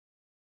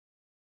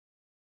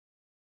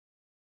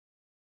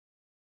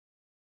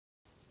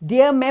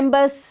Dear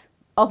members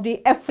of the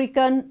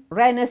African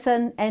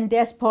Renaissance and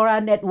Diaspora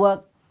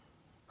Network,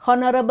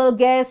 honorable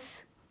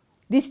guests,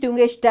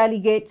 distinguished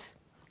delegates,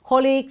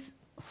 colleagues,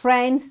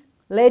 friends,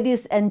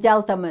 ladies and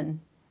gentlemen,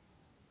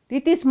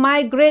 it is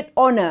my great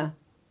honor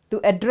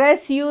to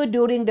address you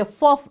during the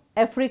 4th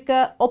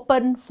Africa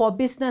Open for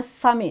Business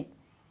Summit,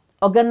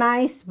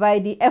 organized by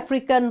the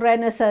African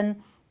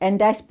Renaissance and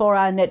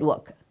Diaspora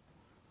Network.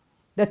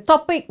 The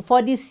topic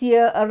for this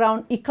year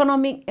around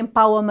economic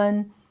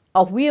empowerment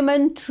of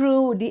women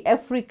through the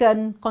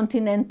African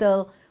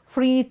Continental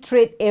Free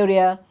Trade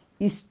Area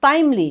is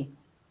timely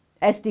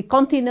as the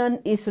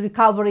continent is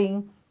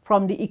recovering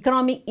from the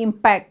economic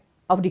impact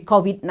of the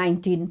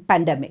COVID-19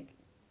 pandemic.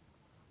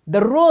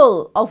 The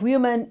role of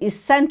women is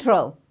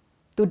central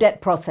to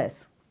that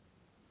process.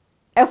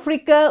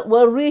 Africa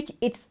will reach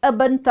its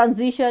urban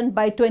transition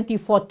by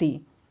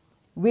 2040,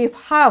 with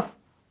half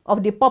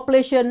of the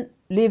population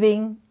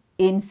living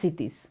in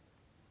cities.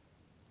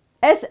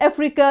 As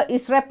Africa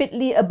is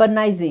rapidly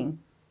urbanizing,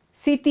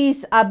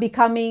 cities are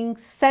becoming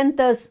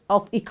centers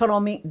of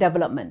economic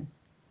development.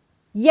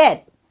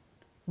 Yet,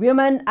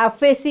 women are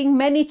facing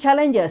many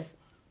challenges,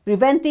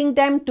 preventing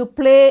them to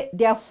play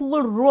their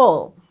full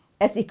role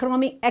as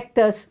economic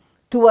actors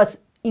towards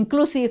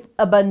inclusive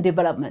urban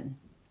development.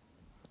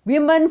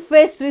 Women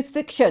face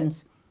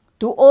restrictions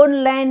to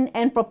own land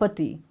and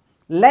property,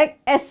 lack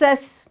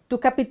access to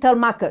capital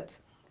markets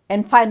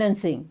and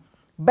financing,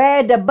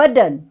 bear the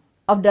burden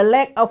of the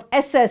lack of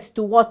access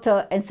to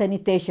water and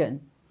sanitation,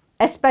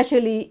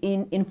 especially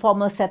in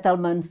informal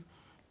settlements,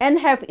 and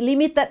have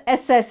limited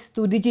access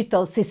to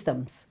digital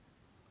systems.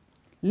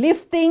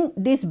 Lifting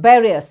these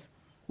barriers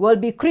will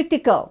be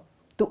critical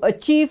to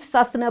achieve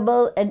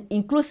sustainable and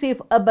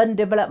inclusive urban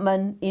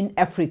development in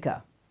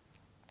Africa.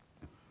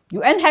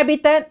 UN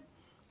Habitat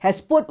has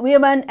put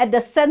women at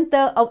the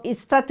center of its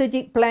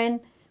strategic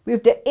plan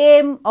with the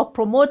aim of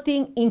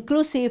promoting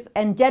inclusive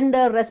and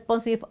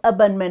gender-responsive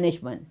urban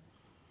management.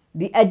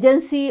 The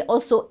agency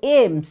also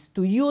aims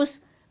to use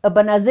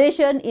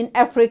urbanization in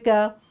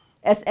Africa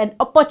as an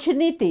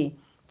opportunity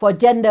for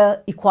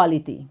gender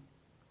equality.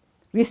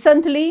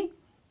 Recently,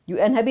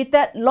 UN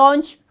Habitat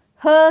launched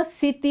Her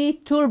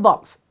City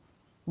Toolbox,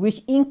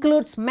 which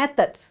includes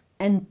methods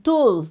and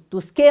tools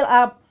to scale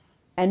up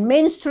and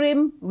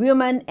mainstream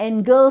women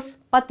and girls'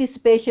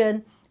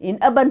 participation in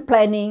urban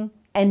planning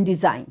and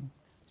design.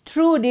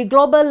 Through the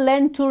Global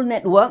Land Tool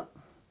Network,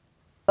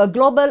 a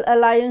global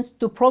alliance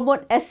to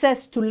promote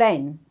access to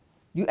land,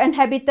 UN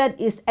Habitat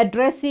is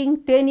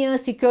addressing tenure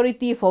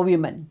security for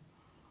women.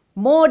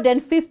 More than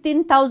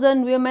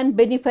 15,000 women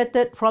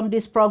benefited from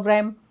this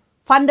program,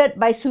 funded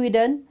by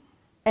Sweden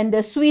and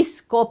the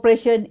Swiss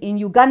cooperation in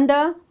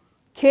Uganda,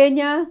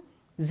 Kenya,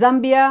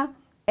 Zambia,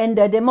 and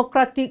the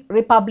Democratic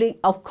Republic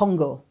of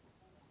Congo.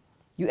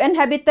 UN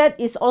Habitat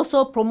is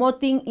also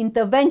promoting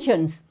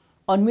interventions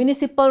on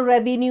municipal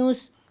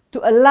revenues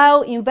to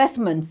allow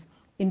investments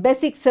in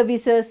basic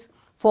services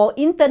for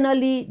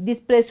internally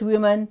displaced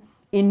women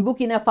in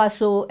Burkina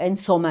Faso and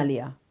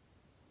Somalia.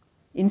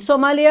 In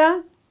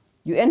Somalia,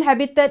 UN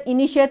Habitat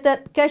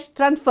initiated cash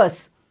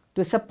transfers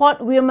to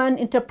support women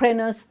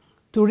entrepreneurs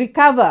to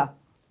recover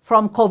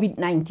from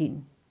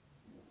COVID-19.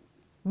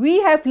 We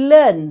have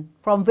learned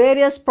from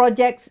various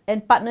projects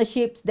and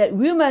partnerships that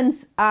women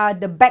are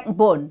the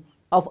backbone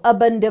of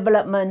urban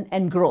development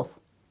and growth.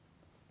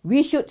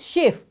 We should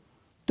shift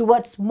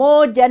towards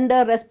more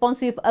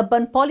gender-responsive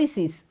urban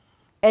policies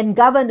and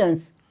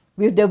governance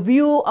with the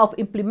view of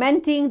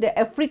implementing the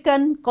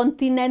African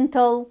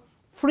Continental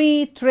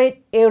Free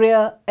Trade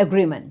Area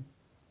Agreement.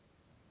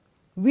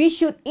 We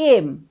should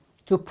aim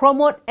to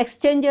promote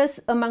exchanges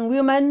among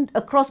women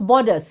across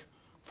borders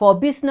for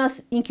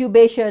business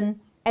incubation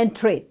and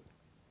trade.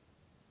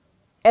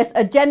 As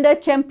a gender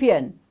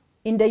champion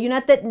in the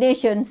United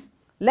Nations,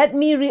 let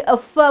me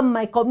reaffirm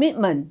my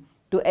commitment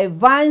to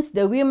advance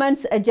the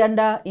women's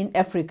agenda in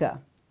Africa.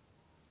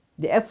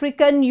 The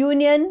African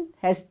Union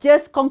has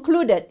just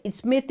concluded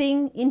its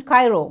meeting in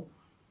Cairo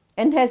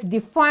and has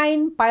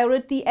defined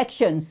priority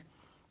actions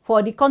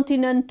for the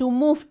continent to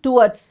move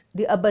towards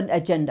the urban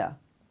agenda.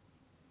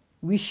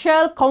 We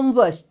shall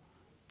converge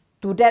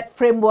to that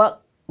framework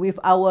with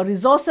our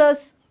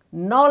resources,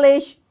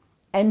 knowledge,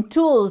 and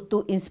tools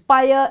to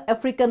inspire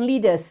African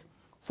leaders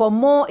for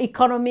more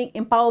economic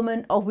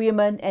empowerment of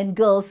women and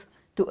girls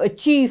to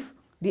achieve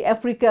the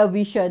Africa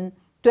Vision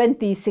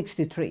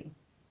 2063.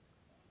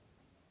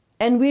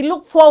 And we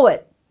look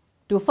forward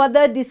to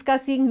further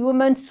discussing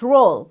women's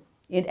role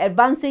in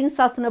advancing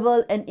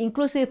sustainable and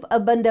inclusive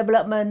urban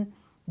development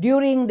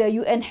during the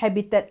UN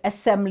Habitat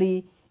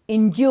Assembly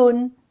in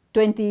June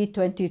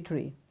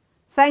 2023.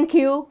 Thank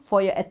you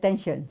for your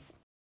attention.